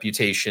hurt their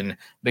reputation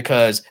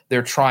because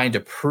they're trying to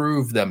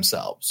prove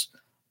themselves.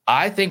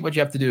 I think what you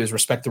have to do is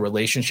respect the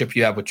relationship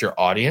you have with your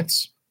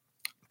audience,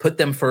 put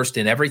them first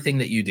in everything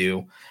that you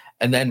do,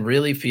 and then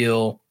really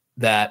feel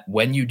that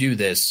when you do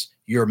this,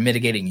 you're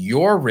mitigating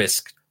your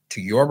risk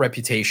to your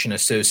reputation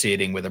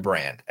associating with a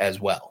brand as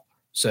well.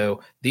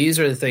 So these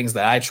are the things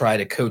that I try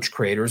to coach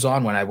creators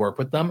on when I work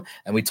with them.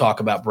 And we talk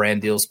about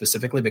brand deals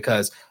specifically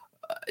because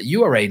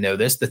you already know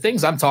this. The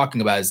things I'm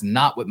talking about is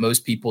not what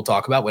most people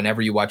talk about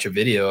whenever you watch a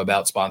video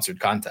about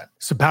sponsored content.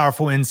 Some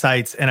powerful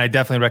insights. And I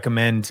definitely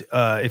recommend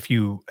if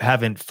you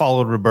haven't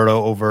followed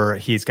Roberto over,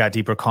 he's got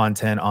deeper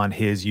content on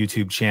his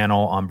YouTube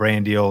channel on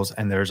brand deals.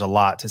 And there's a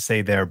lot to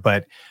say there,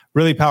 but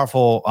really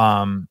powerful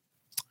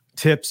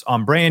tips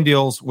on brand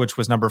deals, which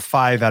was number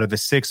 5 out of the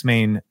 6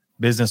 main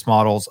business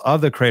models of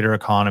the creator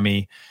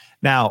economy.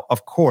 Now,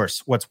 of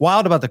course, what's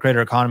wild about the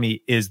creator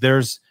economy is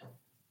there's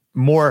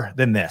more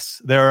than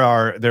this.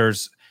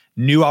 There's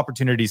new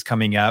opportunities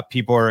coming up.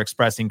 People are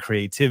expressing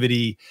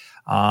creativity,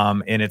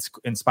 and it's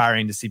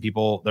inspiring to see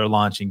people. They're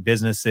launching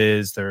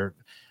businesses. They're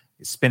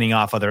spinning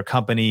off other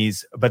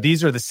companies. But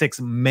these are the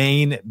 6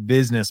 main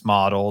business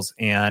models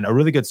and a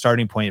really good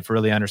starting point for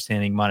really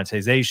understanding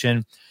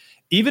monetization.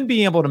 Even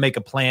being able to make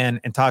a plan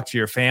and talk to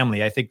your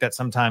family. I think that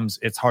sometimes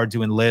it's hard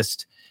to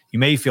enlist. You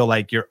may feel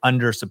like you're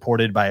under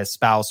supported by a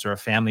spouse or a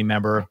family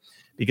member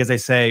because they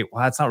say,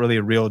 well, that's not really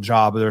a real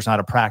job, or there's not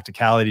a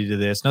practicality to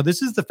this. No,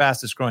 this is the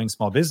fastest growing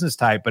small business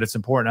type, but it's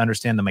important to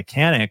understand the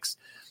mechanics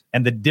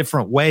and the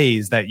different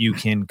ways that you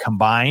can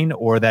combine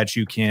or that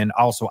you can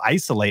also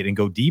isolate and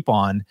go deep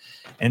on.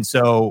 And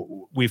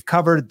so we've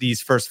covered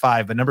these first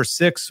 5, but number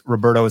 6,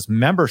 Roberto, is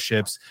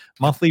memberships,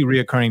 monthly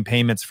reoccurring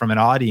payments from an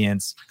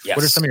audience. Yes.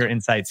 What are some of your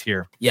insights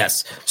here?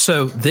 Yes.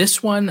 So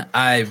this one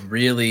I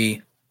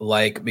really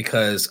like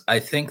because I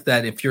think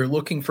that if you're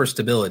looking for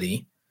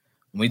stability,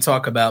 when we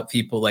talk about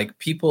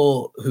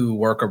people who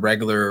work a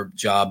regular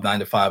job 9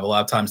 to 5, a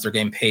lot of times they're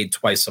getting paid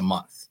twice a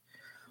month.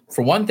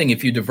 For one thing,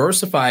 if you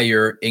diversify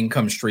your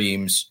income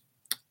streams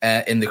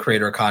in the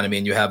creator economy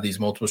and you have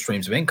these multiple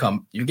streams of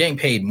income, you're getting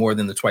paid more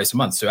than the twice a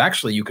month. So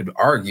actually you could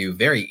argue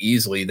very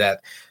easily that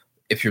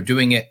if you're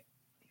doing it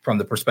from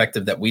the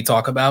perspective that we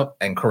talk about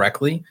and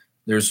correctly,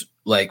 there's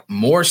like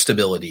more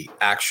stability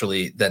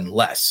actually than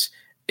less.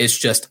 It's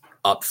just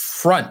up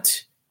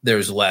front,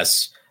 there's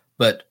less,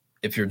 but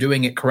if you're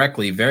doing it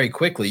correctly, very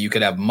quickly, you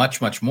could have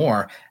much, much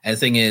more. And the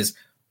thing is,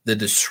 the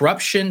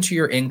disruption to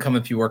your income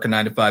if you work a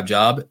 9 to 5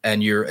 job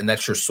and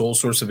that's your sole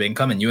source of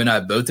income. And you and I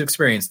have both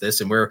experienced this,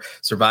 and we're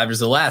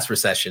survivors of the last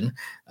recession.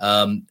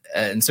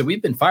 And so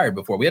we've been fired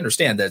before. We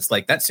understand that it's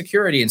like that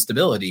security and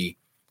stability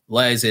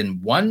lies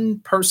in one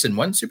person,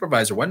 one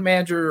supervisor, one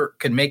manager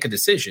can make a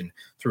decision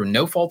through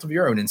no fault of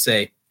your own and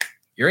say,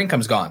 your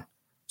income's gone.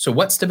 So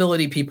what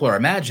stability people are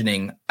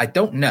imagining, I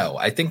don't know.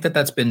 I think that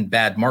that's been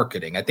bad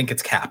marketing. I think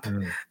it's cap,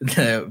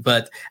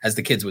 but as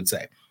the kids would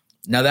say.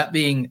 Now, that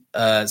being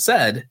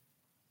said,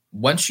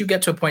 once you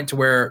get to a point to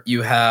where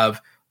you have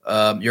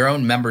your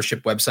own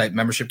membership website,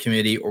 membership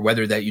community, or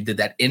whether that you did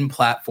that in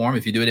platform,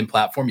 if you do it in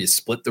platform, you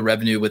split the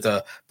revenue with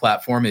a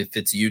platform. If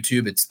it's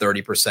YouTube, it's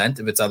 30%.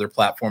 If it's other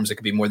platforms, it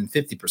could be more than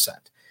 50%.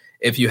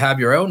 If you have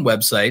your own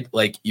website,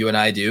 like you and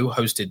I do,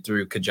 hosted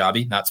through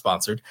Kajabi, not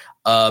sponsored,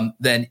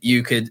 then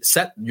you could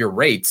set your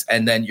rates,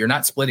 and then you're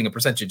not splitting a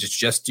percentage. It's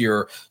just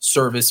your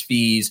service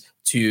fees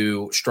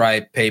to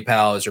Stripe,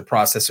 PayPal as your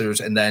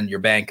processors, and then your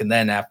bank. And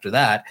then after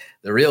that,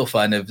 the real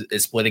fun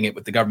is splitting it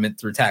with the government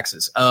through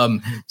taxes.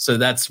 So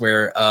that's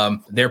where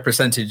their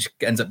percentage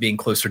ends up being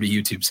closer to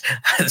YouTube's.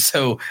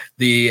 So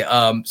the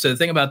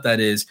thing about that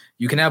is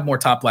you can have more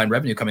top line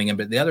revenue coming in.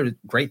 But the other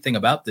great thing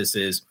about this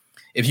is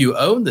if you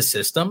own the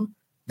system,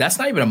 that's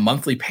not even a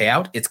monthly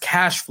payout. It's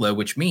cash flow,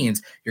 which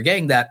means you're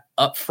getting that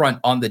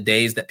upfront on the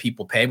days that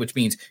people pay, which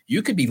means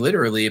you could be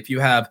literally, if you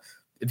have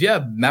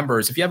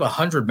members, if you have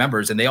 100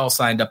 members and they all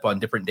signed up on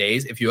different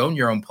days, if you own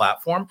your own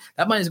platform,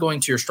 that money is going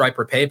to your Stripe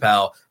or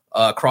PayPal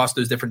across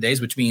those different days,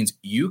 which means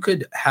you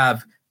could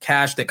have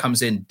cash that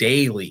comes in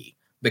daily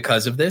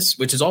because of this,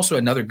 which is also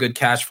another good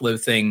cash flow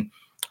thing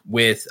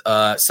with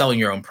selling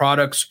your own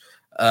products.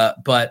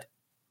 But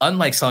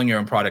unlike selling your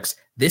own products,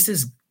 this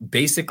is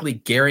basically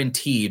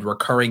guaranteed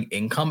recurring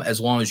income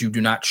as long as you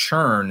do not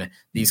churn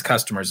these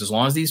customers. As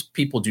long as these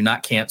people do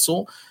not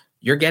cancel,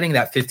 you're getting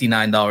that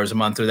 $59 a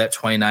month or that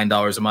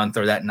 $29 a month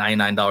or that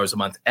 $99 a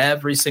month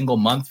every single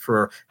month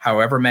for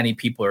however many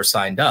people are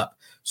signed up.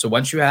 So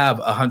once you have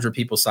 100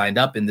 people signed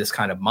up in this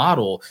kind of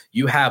model,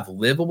 you have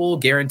livable,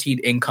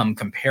 guaranteed income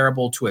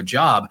comparable to a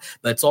job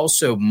that's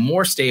also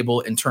more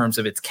stable in terms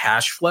of its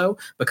cash flow,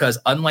 because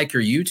unlike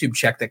your YouTube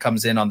check that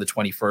comes in on the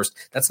 21st,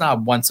 that's not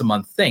a once a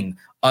month thing.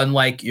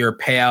 Unlike your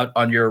payout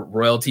on your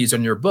royalties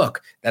on your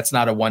book, that's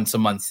not a once a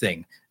month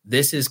thing.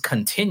 This is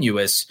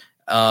continuous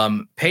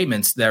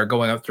payments that are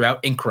going up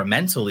throughout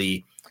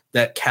incrementally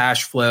that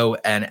cash flow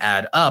and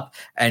add up,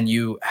 and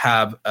you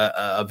have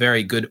a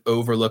very good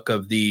overlook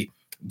of the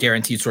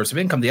guaranteed source of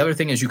income. The other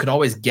thing is you could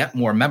always get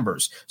more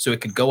members, so it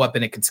could go up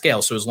and it could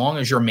scale. So as long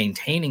as you're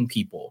maintaining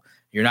people,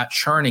 you're not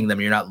churning them,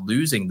 you're not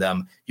losing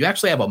them, you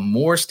actually have a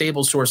more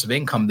stable source of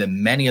income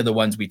than many of the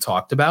ones we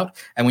talked about.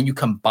 And when you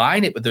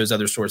combine it with those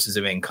other sources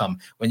of income,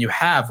 when you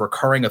have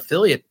recurring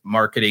affiliate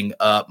marketing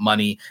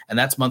money, and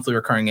that's monthly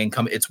recurring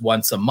income, it's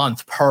once a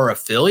month per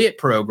affiliate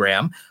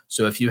program.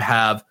 So if you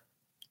have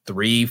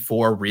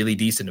 3-4 really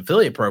decent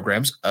affiliate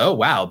programs, oh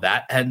wow,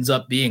 that ends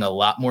up being a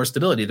lot more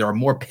stability. There are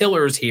more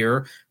pillars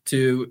here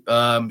to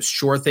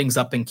shore things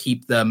up and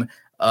keep them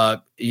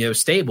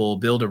stable,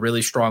 build a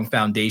really strong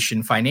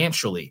foundation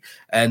financially.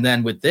 And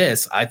then with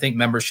this, I think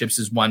memberships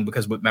is one,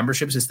 because with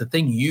memberships is the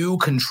thing you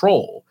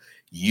control.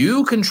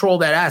 You control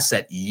that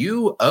asset.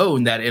 You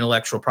own that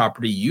intellectual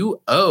property. You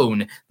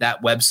own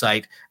that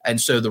website. And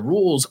so the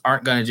rules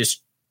aren't going to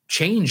just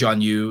change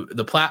on you.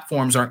 The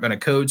platforms aren't going to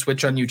code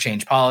switch on you,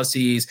 change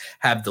policies,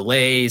 have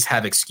delays,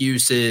 have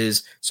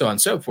excuses, so on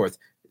and so forth.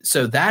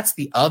 So that's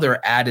the other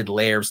added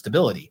layer of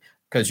stability,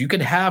 because you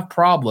could have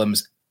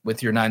problems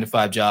with your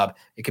 9-to-5 job.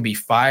 It could be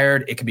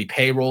fired. It could be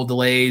payroll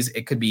delays.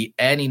 It could be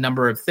any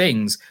number of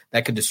things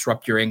that could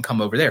disrupt your income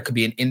over there. It could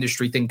be an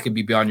industry thing, could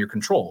be beyond your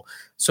control.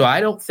 So I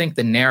don't think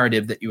the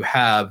narrative that you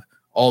have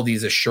all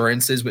these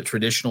assurances with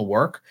traditional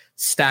work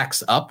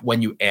stacks up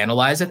when you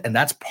analyze it. And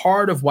that's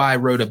part of why I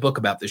wrote a book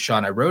about this,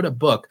 Sean. I wrote a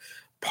book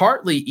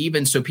partly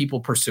even so people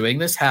pursuing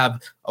this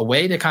have a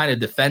way to kind of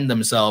defend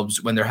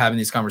themselves when they're having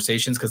these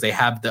conversations, because they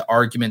have the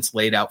arguments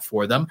laid out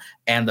for them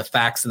and the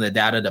facts and the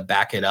data to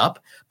back it up,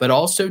 but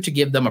also to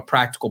give them a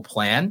practical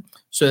plan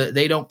so that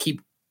they don't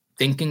keep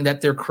thinking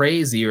that they're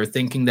crazy or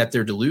thinking that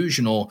they're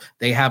delusional.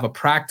 They have a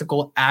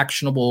practical,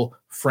 actionable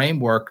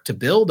framework to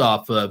build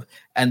off of,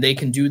 and they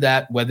can do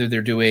that whether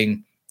they're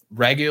doing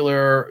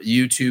regular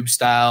YouTube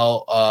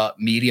style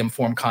medium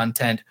form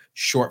content,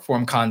 short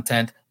form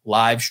content,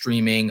 live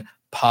streaming,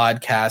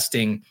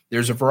 podcasting.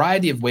 There's a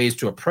variety of ways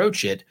to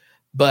approach it,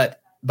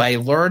 but by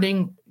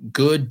learning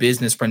good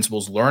business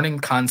principles, learning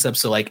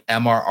concepts like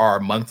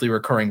MRR, monthly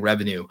recurring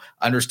revenue,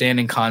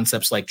 understanding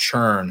concepts like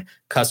churn,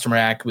 customer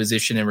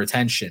acquisition and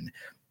retention,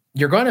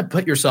 you're going to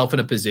put yourself in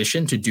a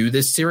position to do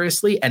this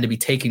seriously and to be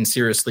taken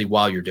seriously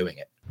while you're doing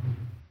it.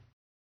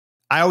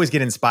 I always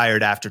get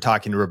inspired after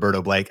talking to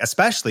Roberto Blake,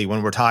 especially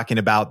when we're talking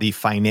about the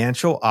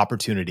financial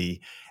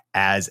opportunity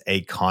as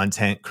a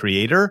content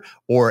creator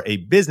or a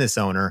business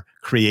owner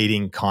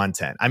creating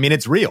content. I mean,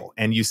 it's real.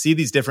 And you see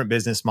these different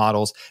business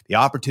models, the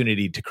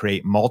opportunity to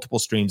create multiple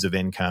streams of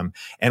income.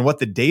 And what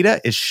the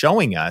data is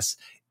showing us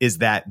is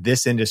that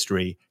this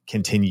industry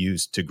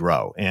continues to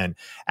grow. And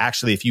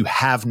actually, if you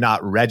have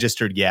not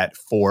registered yet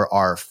for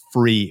our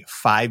free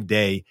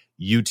 5-day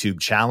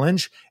YouTube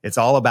challenge, it's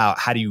all about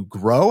how do you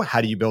grow,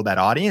 how do you build that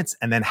audience,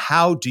 and then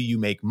how do you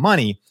make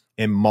money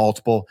in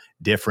multiple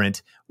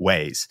different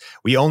ways.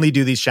 We only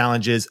do these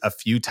challenges a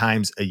few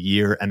times a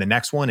year, and the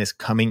next one is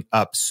coming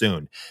up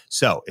soon.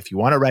 So if you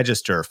want to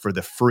register for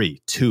the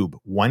free Tube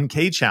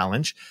 1K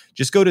challenge,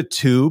 just go to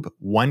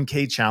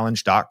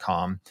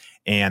tube1kchallenge.com.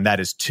 And that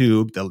is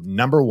Tube, the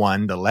number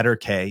 1, the letter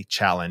K,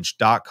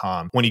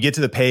 challenge.com. When you get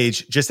to the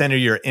page, just enter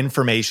your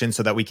information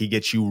so that we can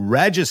get you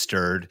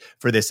registered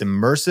for this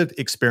immersive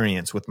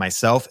experience with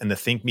myself and the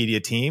Think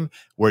Media team,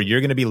 where you're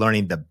going to be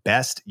learning the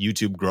best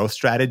YouTube growth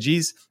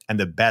strategies and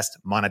the best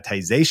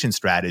monetization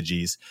strategies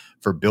strategies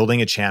for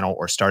building a channel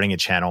or starting a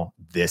channel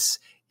this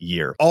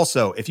year.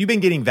 Also, if you've been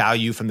getting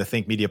value from the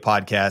Think Media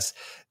podcast,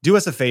 do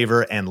us a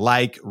favor and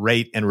like,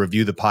 rate, and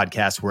review the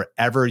podcast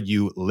wherever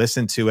you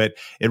listen to it.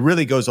 It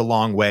really goes a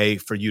long way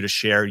for you to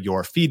share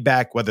your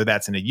feedback, whether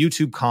that's in a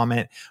YouTube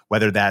comment,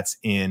 whether that's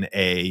in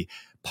a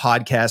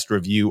podcast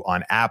review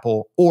on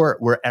Apple or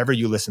wherever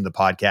you listen to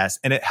podcasts,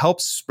 and it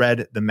helps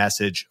spread the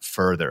message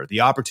further.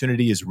 The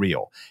opportunity is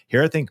real.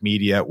 Here at Think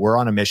Media, we're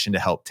on a mission to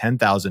help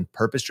 10,000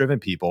 purpose-driven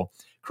people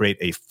create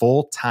a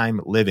full-time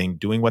living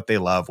doing what they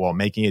love while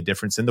making a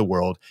difference in the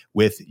world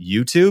with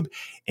YouTube.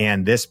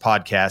 And this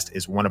podcast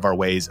is one of our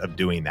ways of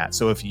doing that.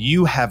 So if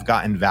you have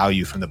gotten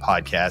value from the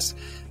podcast,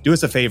 do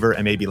us a favor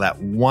and maybe let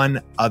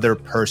one other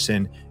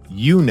person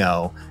you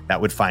know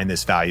that would find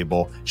this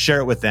valuable. Share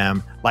it with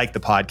them, like the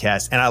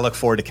podcast, and I look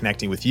forward to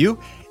connecting with you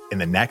in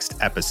the next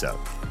episode.